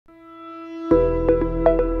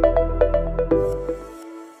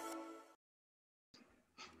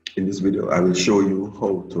video, I will show you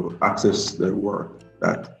how to access the work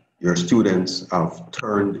that your students have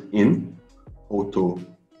turned in, how to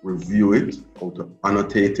review it, how to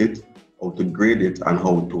annotate it, how to grade it, and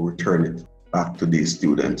how to return it back to these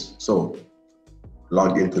students. So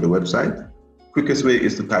log into the website. Quickest way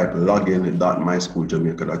is to type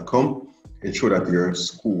login.myschooljamaica.com. Ensure that your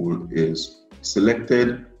school is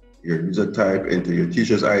selected, your user type, enter your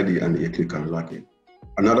teacher's ID, and you click on login.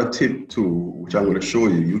 Another tip too, which I'm going to show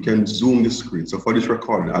you, you can zoom the screen. So for this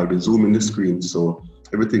recording, I'll be zooming the screen so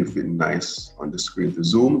everything fits nice on the screen. To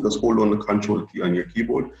zoom, just hold on the control key on your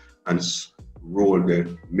keyboard and roll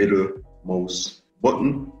the middle mouse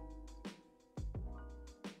button.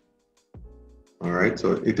 All right,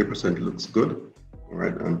 so 80% looks good. All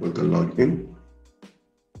right, I'm going to log in.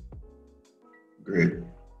 Great.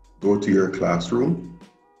 Go to your classroom.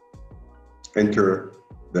 Enter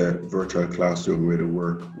the virtual classroom where the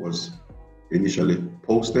work was initially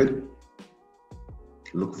posted.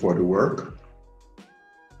 Look for the work.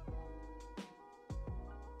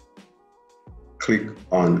 Click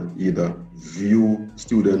on either View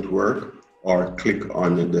Student Work or click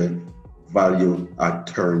on the value at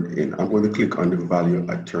turned in. I'm going to click on the value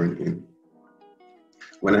at turned in.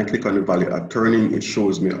 When I click on the value at turn in, it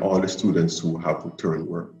shows me all the students who have returned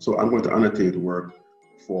work. So I'm going to annotate work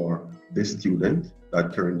for this student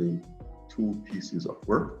that turned in 2 pieces of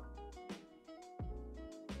work.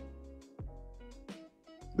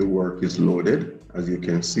 The work is loaded, as you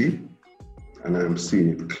can see, and I'm seeing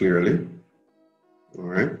it clearly. All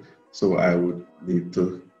right, so I would need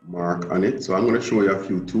to mark on it. So I'm going to show you a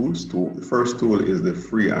few tools. The first tool is the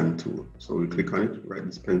freehand tool. So we click on it, right,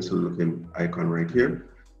 this pencil looking icon right here.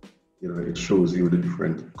 You know, it shows you the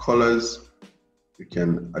different colors. You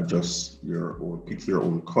can adjust your own, pick your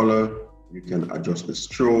own color. You can adjust the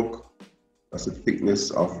stroke. That's the thickness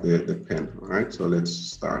of the pen. All right, so let's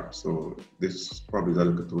start. So this probably is a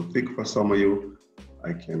little too thick for some of you.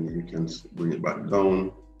 You can bring it back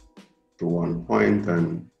down to 1 point,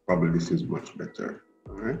 and probably this is much better.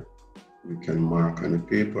 All right, you can mark on the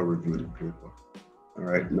paper, review the paper. All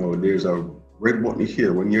right, now there's a red button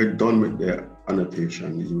here. When you're done with the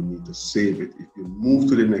annotation, you need to save it. If you move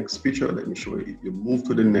to the next picture, let me show you. If you move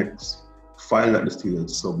to the next file that the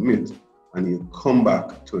students submit and you come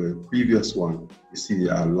back to the previous one, you see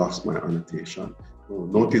I lost my annotation. Now,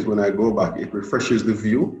 notice when I go back, it refreshes the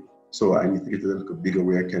view. So I need to get it a little bigger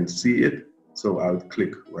where I can see it. So I'll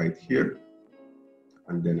click right here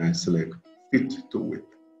and then I select fit to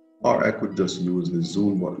width. Or I could just use the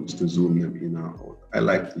zoom buttons to zoom them in or out. I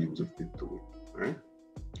like to use a fit to width. All right.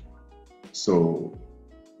 So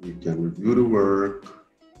you can review the work.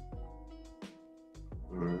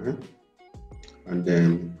 All right. And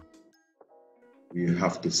then you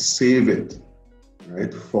have to save it,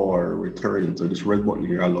 right, for returning. So this red button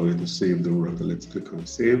here allows you to save the work. So let's click on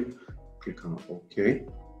save, click on OK.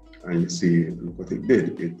 And you see, look what it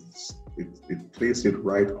did. It placed it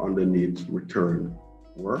right underneath return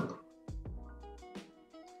work.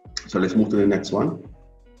 So let's move to the next one.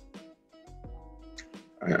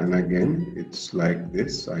 And again, it's like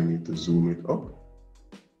this. I need to zoom it up.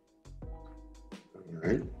 All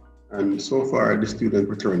right. And so far, the student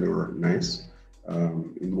returned the work nice.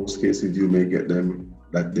 In most cases, you may get them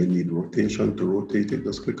that they need rotation. To rotate it,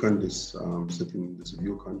 just click on this setting, this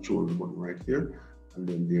view control button right here. And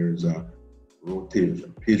then there's a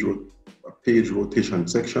page rotation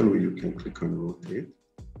section where you can click on rotate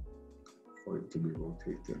for it to be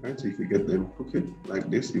rotated. Right? So if you get them crooked like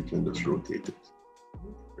this, you can just rotate it.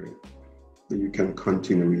 Great. Then you can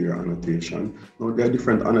continue with your annotation. Now there are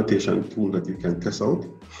different annotation tools that you can test out.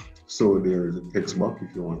 So there is a text box.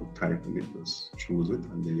 If you want to type in it, just choose it,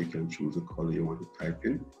 and then you can choose the color you want to type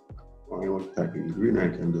in. Or I want to type in green, I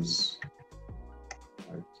can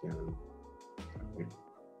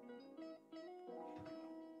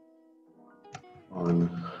on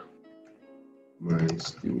my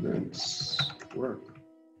students' work,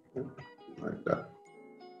 okay, like that.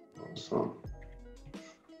 Awesome.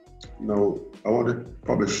 Now, I want to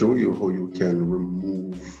probably show you how you can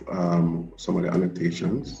remove some of the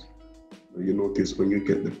annotations. You notice when you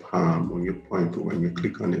get the palm, when you point to, when you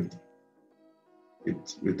click on it,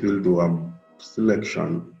 it will do a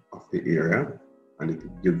selection of the area, and it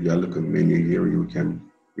will give you a little menu here where you can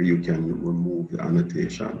remove the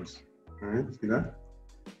annotations. All right, see that?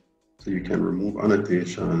 So you can remove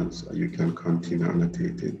annotations, you can continue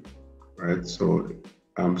annotating, right? So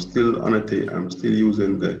I'm still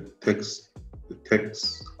using the text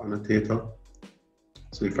annotator.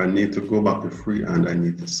 So if I need to go back to freehand, I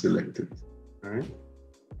need to select it, all right?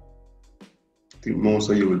 I think most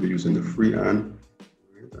of you will be using the freehand,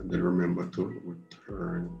 right? And then remember to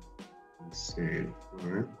return Save. All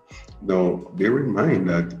right. Now, bear in mind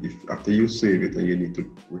that if after you save it and you need to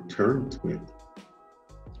return to it,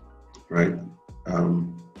 right?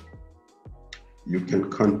 You can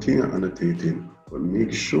continue annotating, but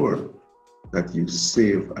make sure that you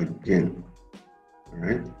save again. All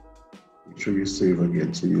right. Make sure you save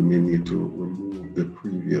again. So you may need to remove the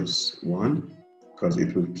previous one because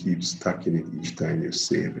it will keep stacking it each time you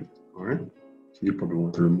save it. All right. So you probably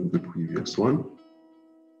want to remove the previous one.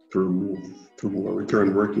 To remove a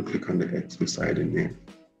return work, you click on the X beside the name.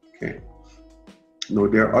 Okay. Now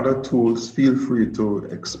there are other tools. Feel free to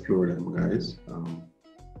explore them, guys.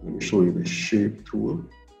 Let me show you the shape tool.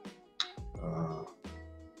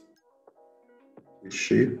 The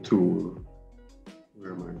shape tool.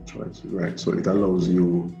 Where are my choices? Right. So it allows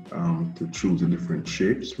you to choose the different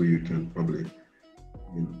shapes where you can probably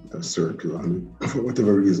put a circle on it for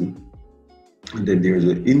whatever reason. And then there's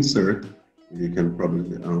the insert. You can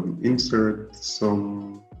probably insert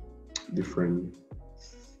some different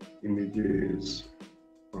images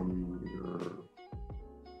from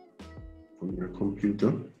your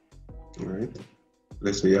computer. All right.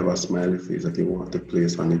 Let's say you have a smiley face that you want to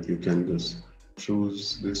place on it. You can just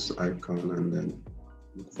choose this icon and then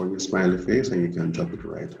look for your smiley face, and you can drop it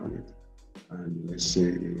right on it. And let's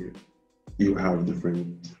say you have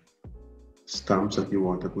different stamps that you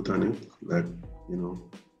want to put on it, like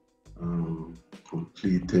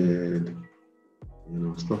completed,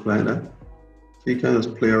 stuff like that. So you can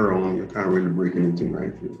just play around. You can't really break anything,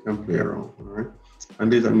 right? You can play around, all right?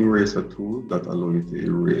 And there's an eraser tool that allows you to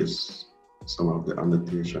erase some of the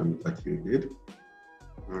annotation that you did,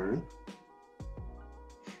 all right?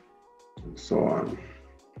 And so on.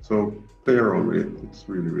 So play around with it. It's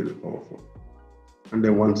really, really powerful. And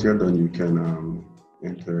then once you're done, you can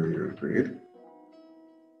enter your grade.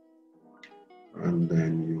 And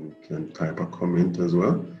then you can type a comment as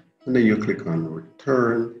well. And then you click on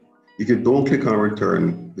return. If you don't click on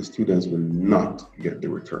return, the students will not get the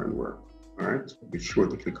return work. All right, so be sure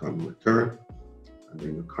to click on return, and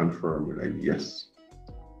then you confirm with a yes.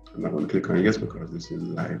 I'm not going to click on yes because this is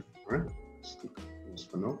live. All right, let's click yes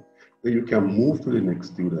for now. Then you can move to the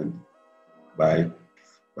next student by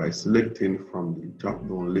selecting from the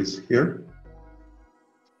drop-down list here.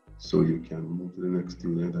 So you can move to the next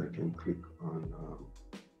student. I can click on,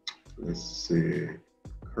 let's say,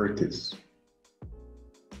 Curtis.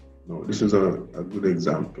 Now, this is a good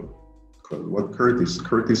example, because what Curtis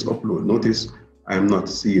upload, notice I'm not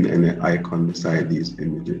seeing any icon beside these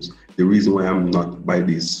images. The reason why I'm not by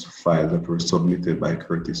these files that were submitted by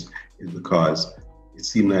Curtis is because it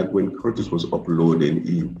seemed like when Curtis was uploading,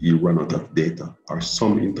 he ran out of data or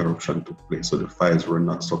some interruption took place, so the files were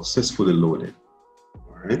not successfully loaded.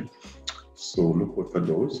 All right, so look out for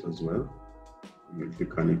those as well. You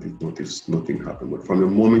click on it, you notice nothing happened. But from the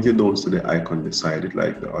moment you don't see the icon beside it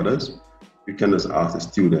like the others, you can just ask the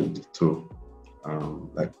student to,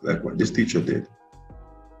 like what this teacher did,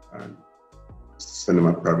 and send them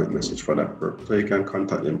a private message for that purpose. So you can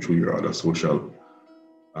contact them through your other social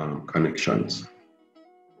connections.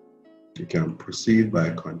 You can proceed by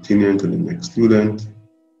continuing to the next student.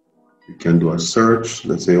 You can do a search.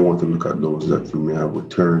 Let's say you want to look at those that you may have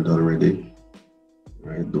returned already.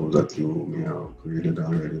 Right, those that you may have created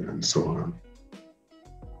already, and so on.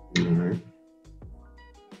 All right,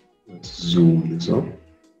 let's zoom this up.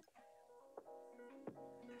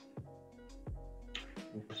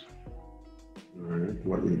 Oops. All right,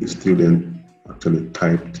 what the student actually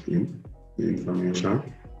typed in the information,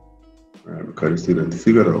 right, because the student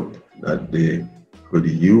figured out that they could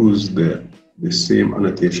use the same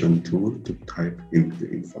annotation tool to type in the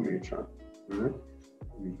information. All right.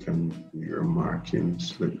 You can do your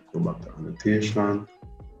markings. Let's go back to annotation.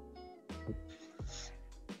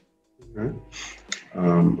 Okay.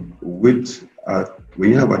 When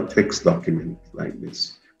you have a text document like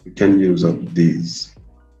this, you can use up these.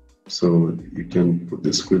 So you can put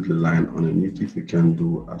the squiggly line underneath it. You can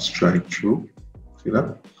do a strike through. See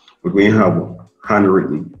that? But when you have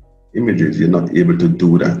handwritten images, you're not able to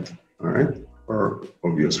do that. All right, for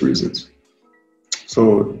obvious reasons.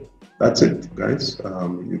 So that's it, guys.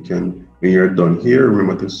 You can, when you're done here,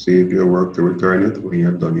 remember to save your work to return it. When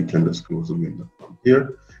you're done, you can just close the window from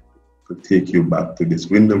here to take you back to this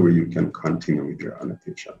window where you can continue with your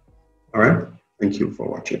annotation. All right, thank you for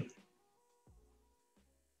watching.